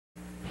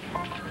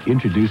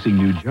Introducing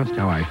new Just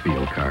How I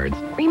Feel cards.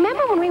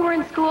 Remember when we were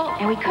in school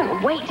and we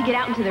couldn't wait to get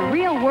out into the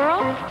real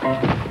world?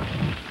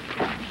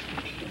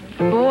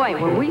 Boy,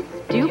 were we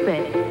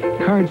stupid.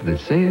 Cards that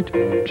say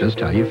it just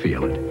how you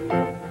feel it.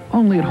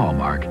 Only at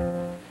Hallmark.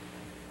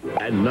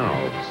 And now,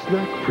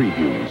 snack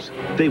previews.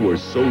 They were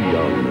so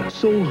young,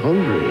 so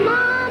hungry.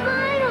 Mom,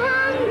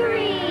 I'm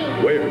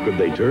hungry. Where could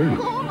they turn?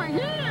 Over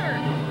here.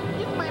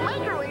 It's my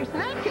microwave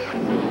snack cakes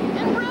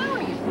and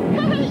brownies.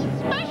 Hey,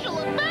 special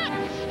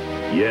effects.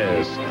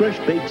 Yes,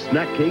 fresh-baked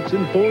snack cakes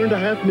in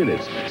 4.5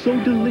 minutes.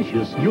 So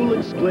delicious, you'll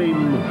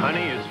exclaim,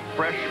 Honey, it's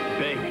fresh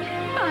baked.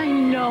 I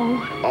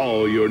know.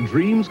 all your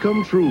dreams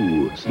come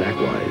true,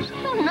 snack-wise.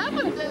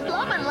 Nothing says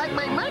loving like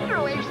my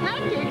microwave snack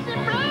cakes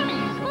and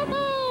brownies.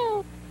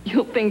 Woo-hoo.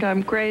 You'll think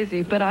I'm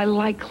crazy, but I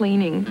like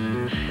cleaning.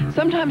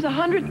 Sometimes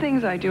 100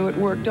 things I do at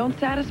work don't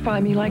satisfy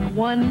me like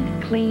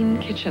one clean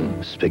kitchen.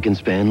 Spic and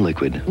Span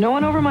liquid. No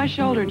one over my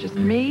shoulder, just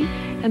me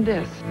and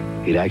this.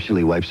 It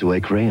actually wipes away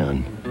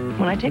crayon.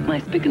 When I take my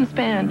Spic and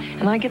Span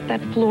and I get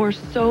that floor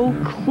so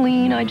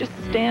clean, I just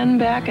stand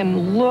back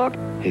and look.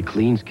 It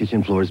cleans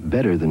kitchen floors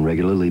better than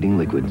regular leading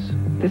liquids.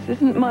 This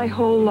isn't my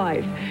whole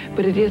life,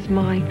 but it is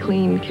my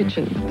clean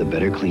kitchen. The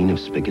better clean of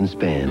Spic and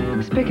Span.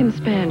 Spic and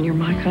Span, you're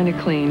my kind of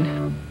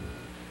clean.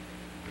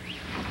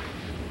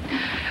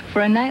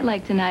 For a night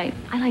like tonight,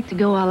 I like to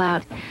go all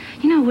out.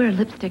 You know, wear a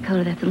lipstick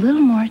color that's a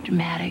little more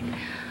dramatic.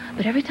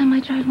 But every time I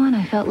tried one,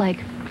 I felt like,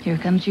 here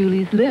comes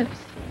Julie's lips.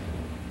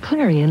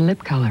 Clarion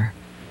lip color.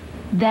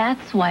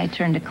 That's why I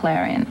turned to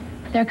Clarion.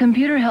 Their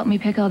computer helped me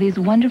pick all these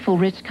wonderful,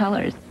 rich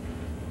colors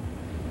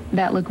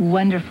that look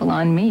wonderful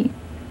on me.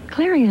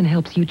 Clarion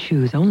helps you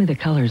choose only the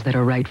colors that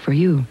are right for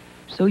you,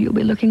 so you'll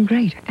be looking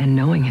great and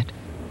knowing it.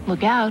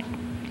 Look out.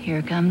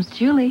 Here comes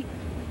Julie.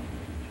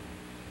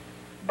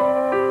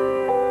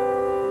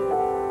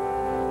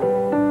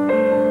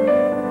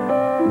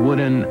 Would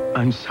an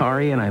I'm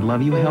sorry and I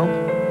love you help?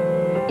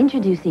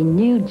 Introducing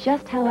new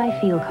Just How I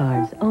Feel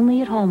cards,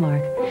 only at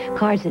Hallmark.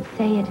 Cards that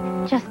say it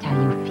just how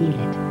you feel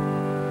it.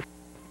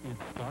 It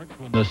starts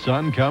when the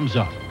sun comes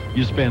up.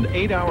 You spend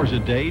 8 hours a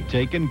day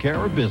taking care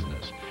of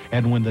business.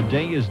 And when the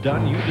day is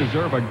done, you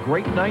deserve a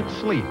great night's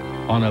sleep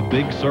on a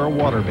Big Sur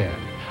waterbed.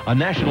 A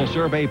national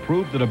survey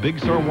proved that a Big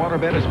Sur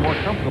waterbed is more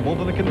comfortable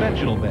than a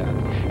conventional bed.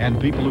 And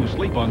people who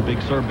sleep on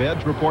Big Sur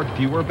beds report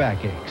fewer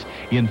backaches.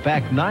 In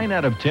fact, 9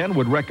 out of 10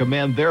 would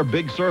recommend their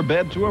Big Sur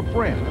bed to a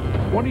friend.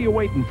 What are you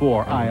waiting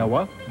for,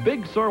 Iowa?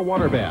 Big Sur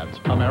Waterbeds,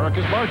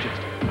 America's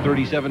largest.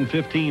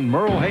 3715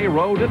 Merle Hay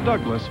Road at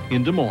Douglas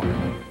in Des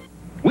Moines.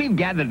 We've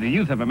gathered the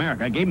youth of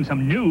America, gave them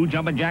some new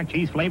Jumpin' Jack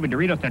cheese-flavored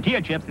Doritos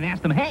tortilla chips, and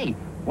asked them, hey,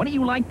 what do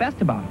you like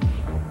best about them?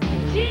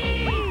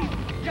 Cheese!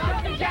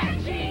 Jumpin' Jack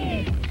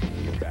cheese!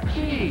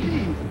 Cheese!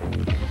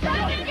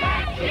 Jumpin'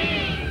 Jack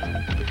cheese!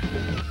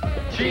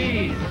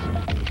 Cheese!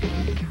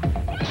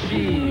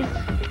 Cheese!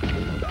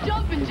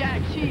 Jumpin'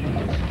 Jack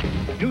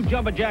cheese! New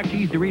Jumpin' Jack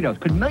cheese Doritos.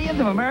 Could millions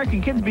of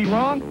American kids be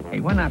wrong? Hey,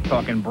 we're not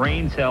talking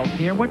brain cells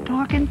here. We're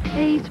talking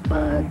taste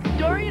buds.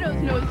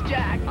 Doritos knows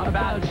Jack.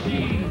 About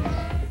cheese.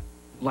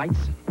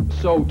 Lights.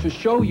 So to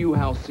show you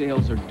how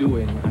sales are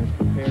doing, I've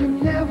prepared... You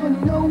never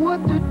know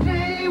what the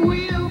day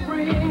will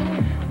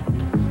bring,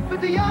 but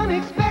the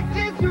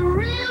unexpected's a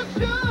real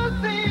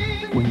sure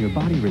thing. When your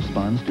body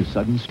responds to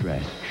sudden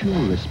stress,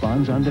 Sure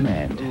responds on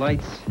demand.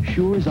 Lights.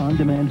 Sure's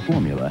on-demand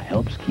formula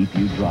helps keep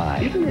you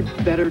dry. Isn't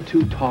it better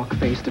to talk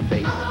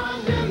face-to-face?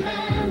 On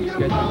demand,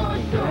 you're more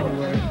sure.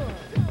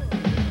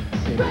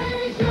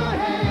 Raise your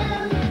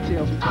hand.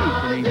 Sales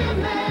are On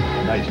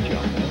demand, Nice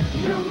job.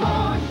 you're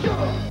more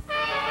sure.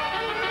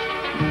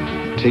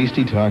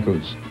 Tasty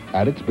Tacos,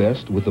 at its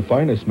best with the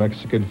finest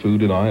Mexican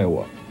food in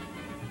Iowa.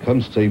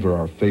 Come savor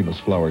our famous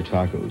flour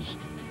tacos,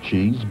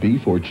 cheese,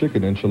 beef, or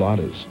chicken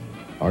enchiladas,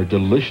 our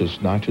delicious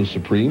Nacho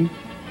Supreme,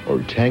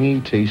 or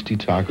tangy, tasty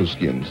taco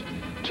skins,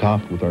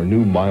 topped with our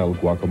new mild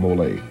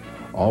guacamole,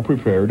 all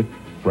prepared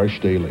fresh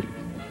daily.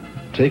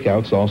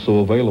 Takeout's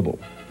also available.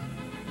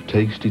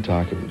 Tasty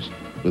Tacos,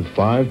 with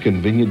 5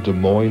 convenient Des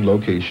Moines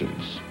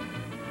locations.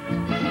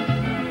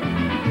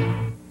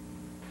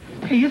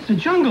 Hey, it's the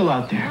jungle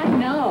out there. I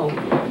know.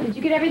 Did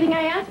you get everything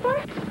I asked for?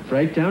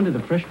 Right down to the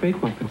fresh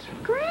baked muffins.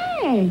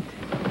 Great.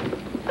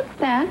 What's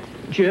that?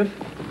 Jif,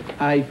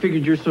 I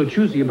figured you're so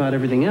choosy about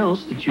everything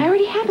else that you... I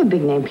already have a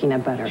big name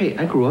peanut butter. Hey,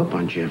 I grew up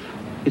on Jif.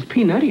 It's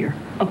peanuttier.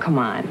 Oh, come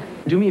on.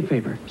 Do me a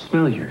favor.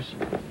 Smell yours.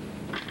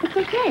 It's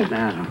okay.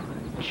 Now,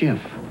 Jif.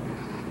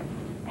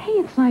 Hey,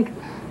 it's like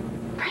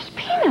fresh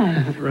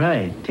peanuts.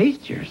 Right.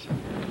 Taste yours.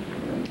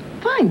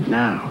 Fine.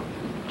 Now,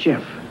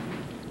 Jif.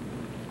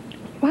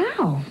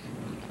 Wow.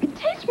 It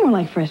tastes more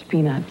like fresh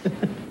peanuts.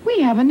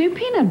 We have a new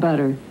peanut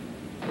butter.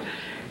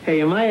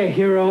 Hey, am I a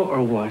hero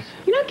or what?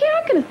 You know, Gary,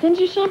 I'm going to send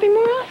you shopping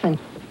more often.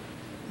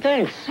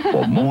 Thanks.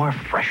 For more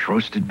fresh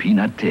roasted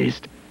peanut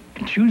taste,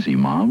 choosy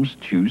moms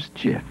choose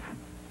Jif.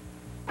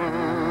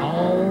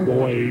 Oh,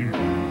 boy.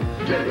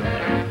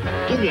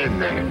 Get in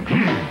there.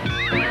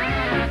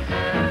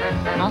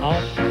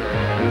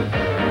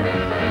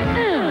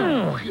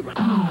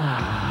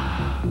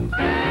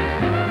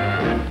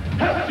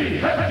 Hefty,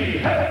 Hefty,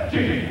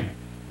 Hefty.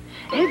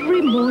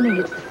 Every morning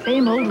it's the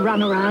same old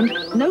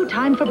runaround. No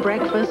time for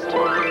breakfast.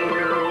 Or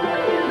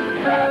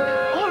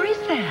is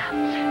there?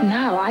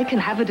 Now I can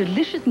have a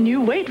delicious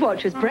new Weight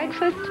Watchers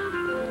breakfast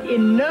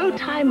in no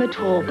time at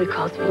all,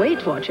 because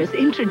Weight Watchers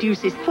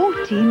introduces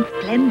 14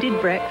 splendid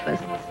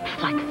breakfasts,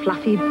 like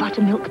fluffy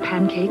buttermilk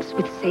pancakes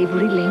with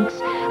savory links,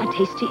 a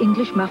tasty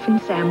English muffin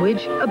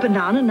sandwich, a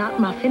banana nut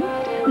muffin.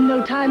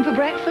 No time for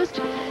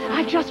breakfast?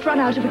 I've just run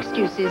out of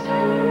excuses.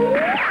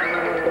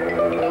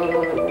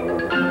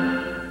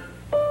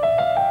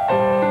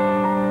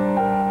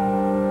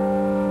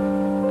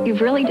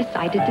 You've really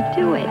decided to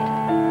do it.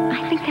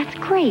 I think that's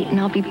great, and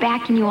I'll be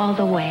backing you all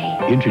the way.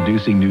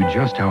 Introducing new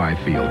Just How I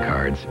Feel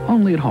cards,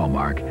 only at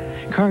Hallmark.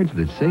 Cards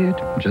that say it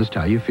just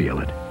how you feel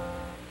it.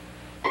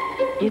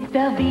 It's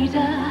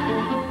Elveeta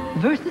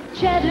versus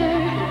cheddar.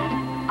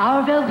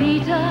 Our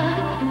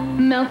Elveeta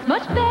melts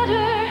much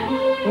better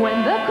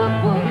when the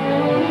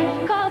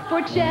cookbook calls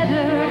for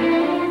cheddar.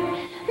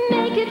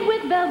 Make it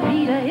with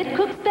Elveeta, it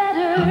cooks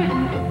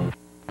better.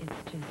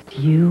 It's just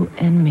you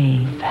and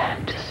me.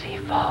 Fantasy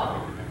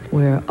phone.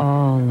 We're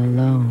all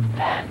alone.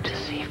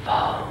 Fantasy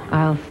phone.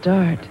 I'll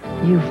start,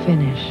 you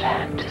finish.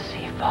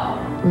 Fantasy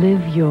phone.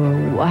 Live your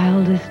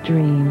wildest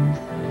dreams.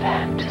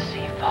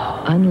 Fantasy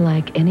phone.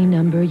 Unlike any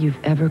number you've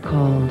ever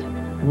called.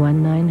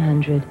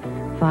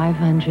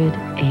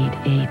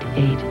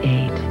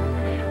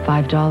 1-900-500-8888.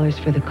 $5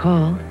 for the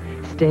call.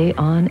 Stay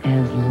on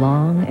as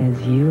long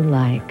as you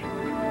like.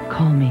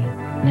 Call me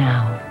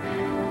now.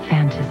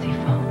 Fantasy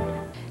phone.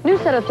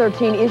 Newscenter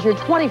 13 is your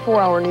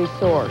 24-hour news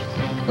source.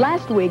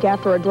 Last week,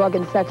 after a drug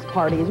and sex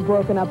party is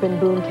broken up in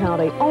Boone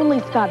County,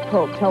 only Scott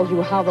Pope tells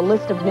you how the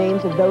list of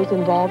names of those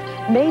involved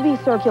may be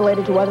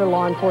circulated to other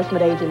law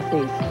enforcement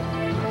agencies.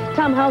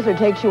 Tom Hauser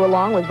takes you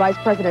along with Vice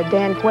President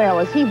Dan Quayle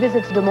as he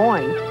visits Des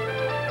Moines.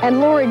 And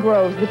Lori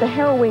Groves with the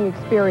harrowing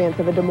experience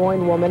of a Des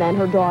Moines woman and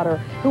her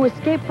daughter who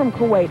escaped from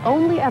Kuwait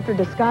only after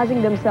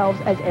disguising themselves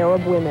as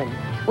Arab women.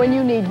 When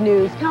you need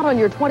news, count on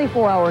your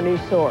 24-hour news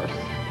source.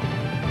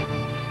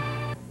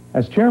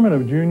 As chairman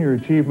of Junior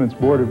Achievement's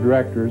Board of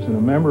Directors and a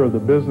member of the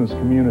business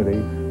community,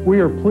 we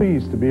are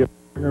pleased to be a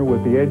partner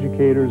with the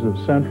educators of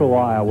Central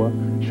Iowa,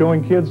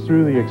 showing kids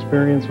through the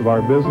experience of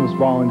our business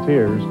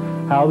volunteers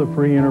how the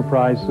free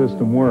enterprise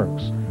system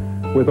works.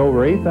 With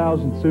over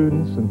 8,000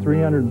 students and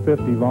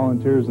 350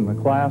 volunteers in the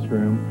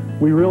classroom,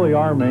 we really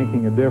are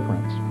making a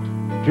difference.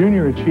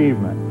 Junior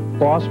Achievement,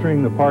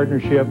 fostering the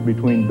partnership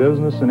between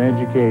business and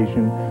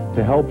education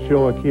to help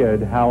show a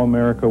kid how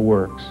America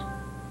works.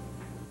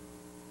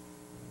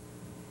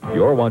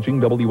 You're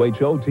watching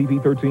WHO TV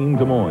 13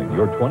 Des Moines,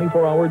 your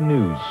 24-hour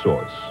news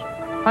source.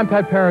 I'm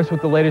Pat Paris with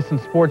the latest in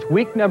sports.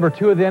 Week number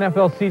 2 of the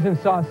NFL season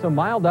saw some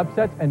mild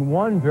upsets and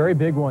one very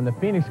big one. The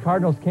Phoenix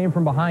Cardinals came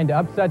from behind to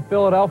upset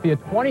Philadelphia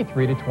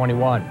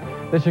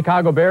 23-21. The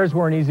Chicago Bears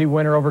were an easy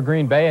winner over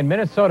Green Bay, and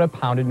Minnesota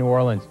pounded New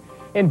Orleans.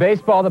 In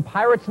baseball, the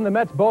Pirates and the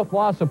Mets both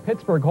lost, so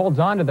Pittsburgh holds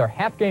on to their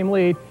half-game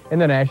lead in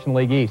the National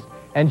League East.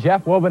 And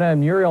Jeff Wobena and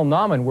Muriel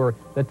Nauman were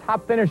the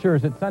top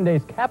finishers at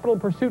Sunday's Capital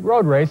Pursuit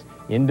Road Race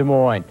in Des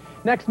Moines.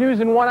 Next news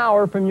in 1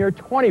 hour from your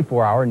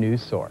 24-hour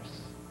news source.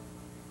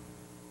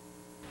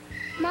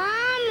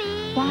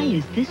 Mommy! Why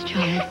is this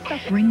child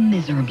suffering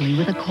miserably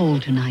with a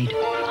cold tonight?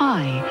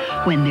 Why,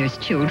 when there's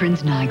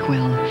children's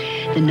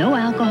NyQuil, the no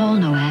alcohol,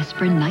 no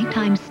aspirin,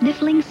 nighttime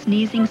sniffling,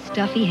 sneezing,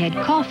 stuffy head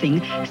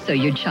coughing, so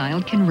your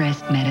child can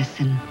rest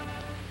medicine.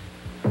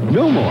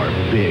 No more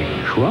big,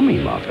 crummy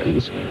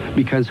muffins,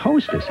 because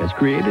Hostess has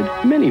created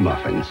mini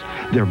muffins.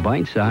 They're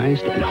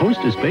bite-sized, and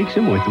Hostess bakes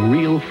them with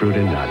real fruit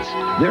and nuts.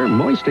 They're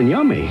moist and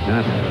yummy,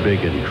 not big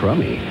and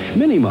crummy.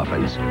 Mini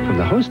muffins from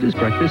the Hostess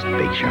Breakfast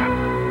Bake Shop.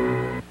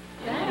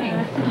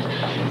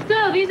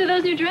 So, these are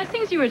those new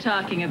dressings you were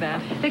talking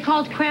about. They're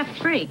called Kraft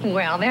Free.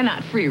 Well, they're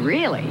not free,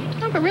 really.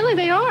 No, but really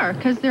they are,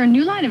 because they're a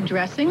new line of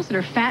dressings that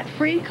are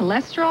fat-free,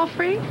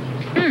 cholesterol-free.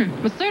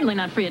 But certainly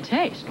not free of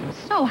taste.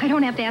 So, I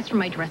don't have to ask for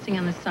my dressing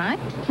on the side?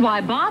 Why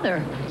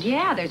bother?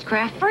 Yeah, there's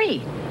Kraft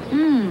Free.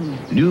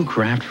 New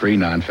Kraft-Free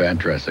non-fat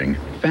dressing.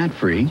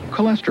 Fat-free,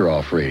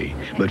 cholesterol-free.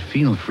 But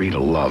feel free to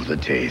love the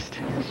taste.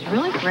 It's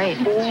really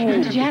great.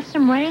 Did you have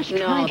some ranch?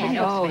 No,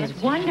 it's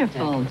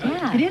wonderful.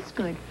 Yeah. It is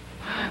good.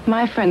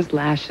 My friend's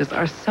lashes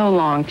are so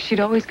long. She'd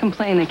always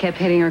complain they kept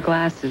hitting her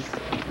glasses.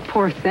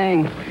 Poor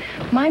thing.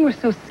 Mine were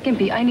so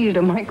skimpy, I needed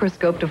a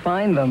microscope to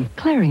find them.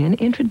 Clarion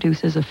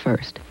introduces a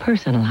first,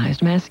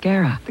 personalized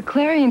mascara. The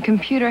Clarion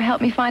computer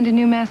helped me find a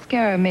new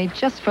mascara made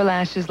just for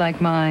lashes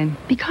like mine.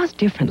 Because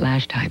different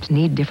lash types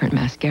need different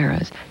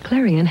mascaras,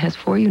 Clarion has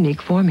 4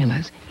 unique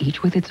formulas,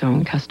 each with its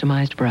own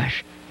customized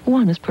brush.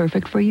 One is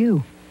perfect for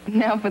you.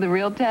 Now for the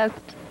real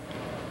test.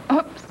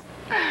 Oops.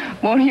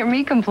 Won't hear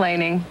me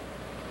complaining.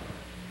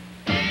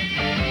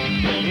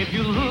 If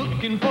you're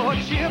looking for a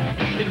chip,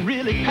 it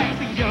really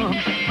packs a yum.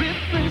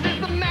 Ripplin is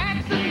the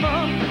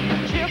maximum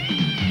chip,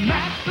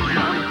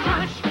 maximum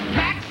crunch,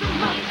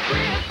 maximum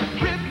crisp.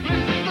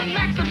 Ripplin is the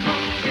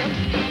maximum chip.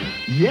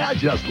 Yeah, I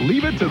just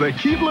leave it to the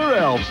Keebler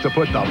elves to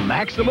put the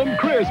maximum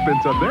crisp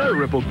into their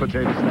rippled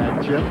potato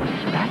snack chip.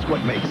 That's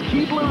what makes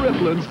Keebler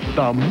Ripplins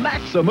the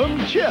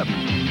maximum chip.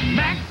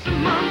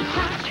 Maximum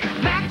crunch,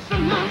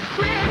 maximum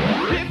crisp.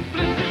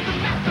 Ripplins is the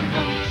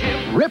maximum chip.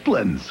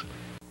 Ripplins.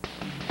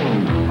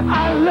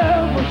 I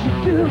love what you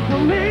do for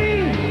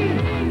me,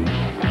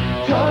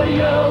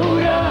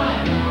 Toyota.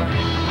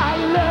 I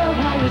love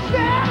how you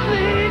set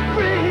me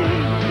free.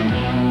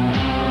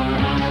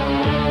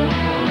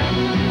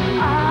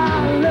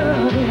 I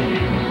love it.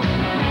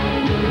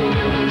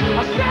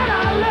 I said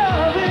I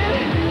love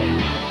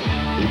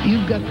it. If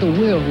you've got the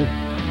will,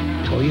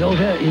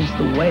 Toyota is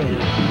the way.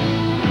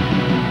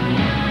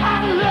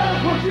 I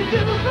love what you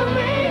do for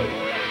me,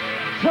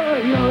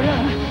 Toyota.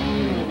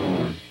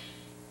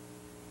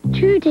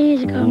 2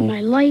 days ago,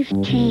 my life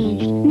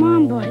changed.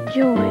 Mom bought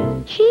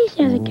Joy. She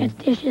says it gets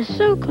dishes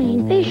so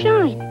clean, they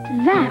shine.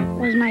 That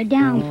was my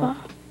downfall.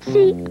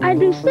 See, I'd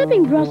been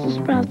slipping Brussels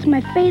sprouts to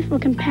my faithful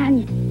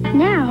companion.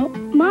 Now,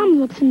 Mom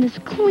looks in this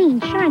clean,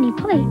 shiny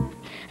plate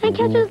and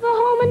catches the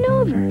whole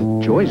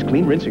maneuver. Joy's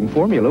clean rinsing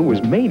formula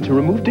was made to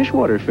remove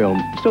dishwater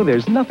film, so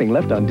there's nothing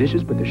left on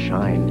dishes but the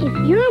shine.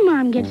 If your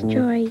mom gets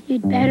Joy,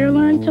 you'd better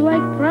learn to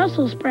like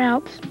Brussels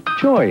sprouts.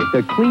 Joy,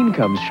 the clean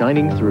comes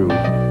shining through.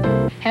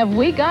 Have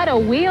we got a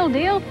wheel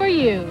deal for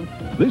you?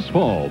 This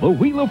fall, the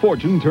Wheel of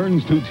Fortune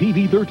turns to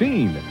TV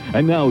 13.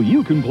 And now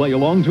you can play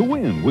along to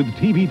win with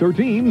TV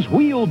 13's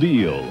Wheel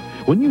Deal.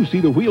 When you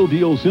see the Wheel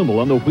Deal symbol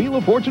on the Wheel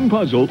of Fortune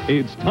puzzle,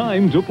 it's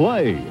time to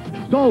play.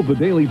 Solve the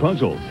daily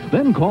puzzle,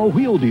 then call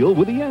Wheel Deal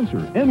with the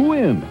answer and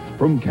win.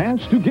 From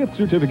cash to gift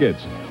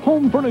certificates,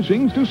 home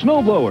furnishings to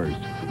snowblowers.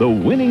 The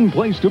winning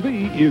place to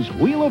be is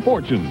Wheel of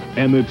Fortune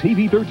and the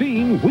TV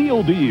 13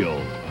 Wheel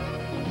Deal.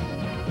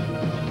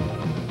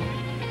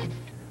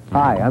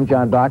 Hi, I'm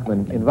John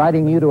Bachman,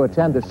 inviting you to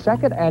attend the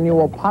second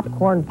annual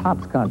Popcorn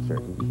Pops concert.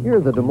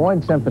 Hear the Des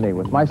Moines Symphony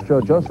with Maestro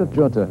Joseph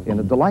Junta in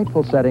a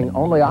delightful setting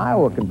only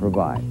Iowa can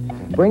provide.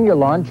 Bring your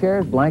lawn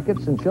chairs,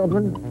 blankets, and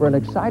children for an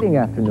exciting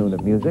afternoon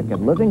of music at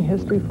Living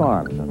History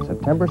Farms on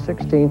September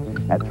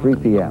 16th at 3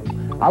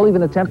 p.m. I'll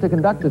even attempt to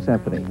conduct the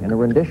symphony in a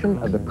rendition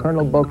of the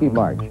Colonel Bokeh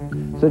March.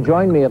 So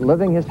join me at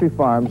Living History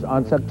Farms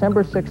on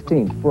September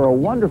 16th for a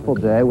wonderful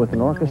day with an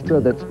orchestra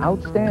that's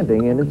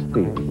outstanding in its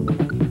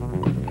field.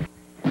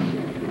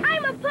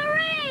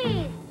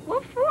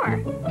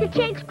 To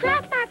change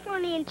Kraft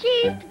macaroni and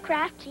cheese to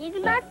Kraft cheese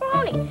and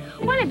macaroni.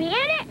 Want to be in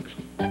it?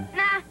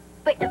 Nah,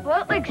 but the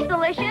float looks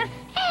delicious.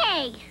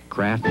 Hey!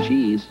 Kraft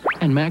cheese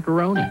and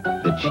macaroni,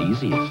 the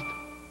cheesiest.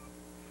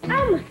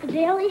 I'm with the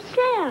Daily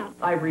Sound.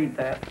 I read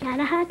that.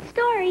 Got a hot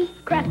story.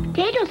 Kraft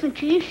potatoes and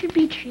cheese should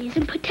be cheese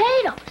and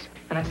potatoes.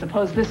 And I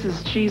suppose this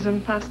is cheese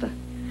and pasta?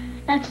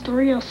 That's the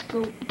real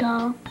scoop,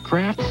 dog.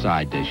 Kraft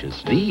side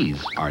dishes,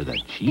 these are the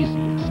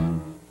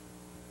cheesiest.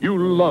 You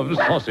love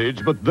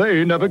sausage, but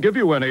they never give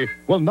you any.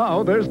 Well,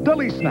 now there's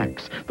Deli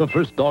Snacks, the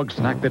first dog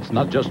snack that's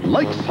not just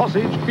like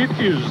sausage, it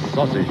is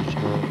sausage.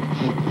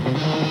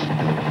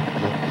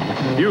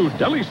 New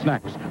Deli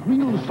Snacks.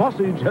 Real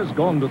sausage has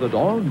gone to the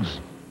dogs.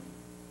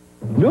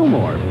 No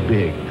more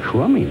big,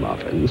 crummy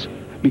muffins,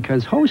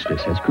 because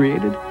Hostess has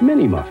created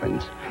mini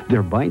muffins.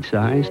 They're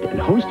bite-sized, and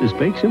Hostess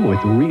bakes them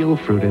with real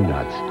fruit and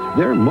nuts.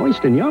 They're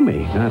moist and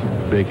yummy, not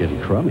big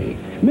and crummy.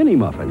 Mini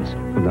muffins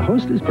from the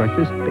Hostess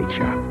Breakfast Bake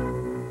Shop.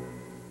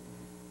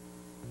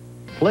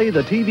 Play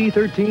the TV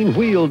 13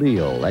 Wheel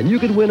Deal, and you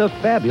could win a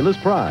fabulous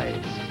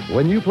prize.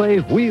 When you play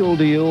Wheel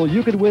Deal,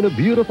 you could win a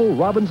beautiful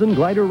Robinson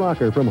Glider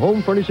Rocker from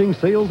Home Furnishing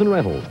Sales and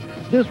Rentals.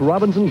 This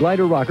Robinson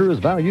Glider Rocker is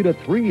valued at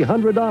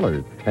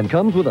 $300 and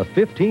comes with a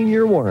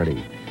 15-year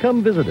warranty.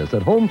 Come visit us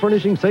at Home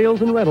Furnishing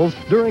Sales and Rentals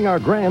during our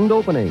grand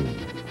opening.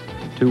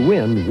 To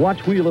win,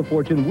 watch Wheel of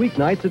Fortune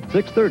weeknights at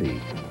 6:30.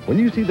 When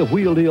you see the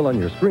Wheel Deal on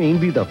your screen,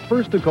 be the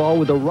first to call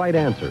with the right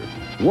answer.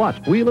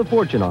 Watch Wheel of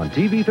Fortune on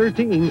TV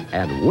 13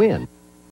 and win.